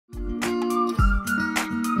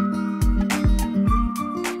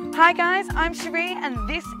Hi guys, I'm Cherie and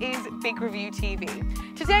this is Big Review TV.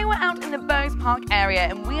 Today we're out in the Bowes Park area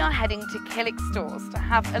and we are heading to Killick Stores to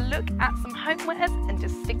have a look at some homewares and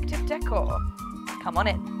distinctive decor. Come on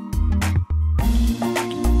in.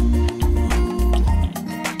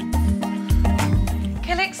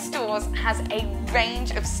 Killick Stores has a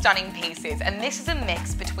range of stunning pieces and this is a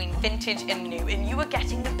mix between vintage and new and you are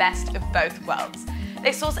getting the best of both worlds.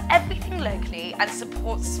 They source everything locally and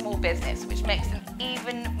support small business, which makes them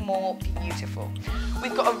even more beautiful.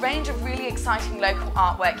 We've got a range of really exciting local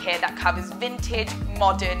artwork here that covers vintage,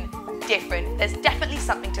 modern, different. There's definitely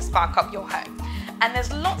something to spark up your home. And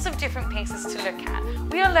there's lots of different pieces to look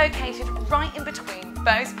at. We are located right in between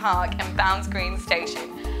Bowes Park and Bounds Green Station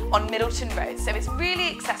on Myddleton Rd, so it's really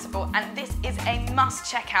accessible and this is a must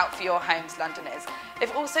check out for your homes, Londoners.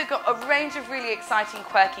 They've also got a range of really exciting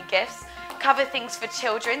quirky gifts, cover things for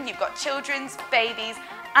children, you've got children's, babies,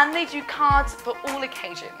 and they do cards for all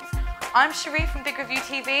occasions. I'm Cherie from Big Review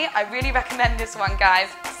TV, I really recommend this one guys,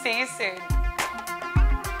 see you soon.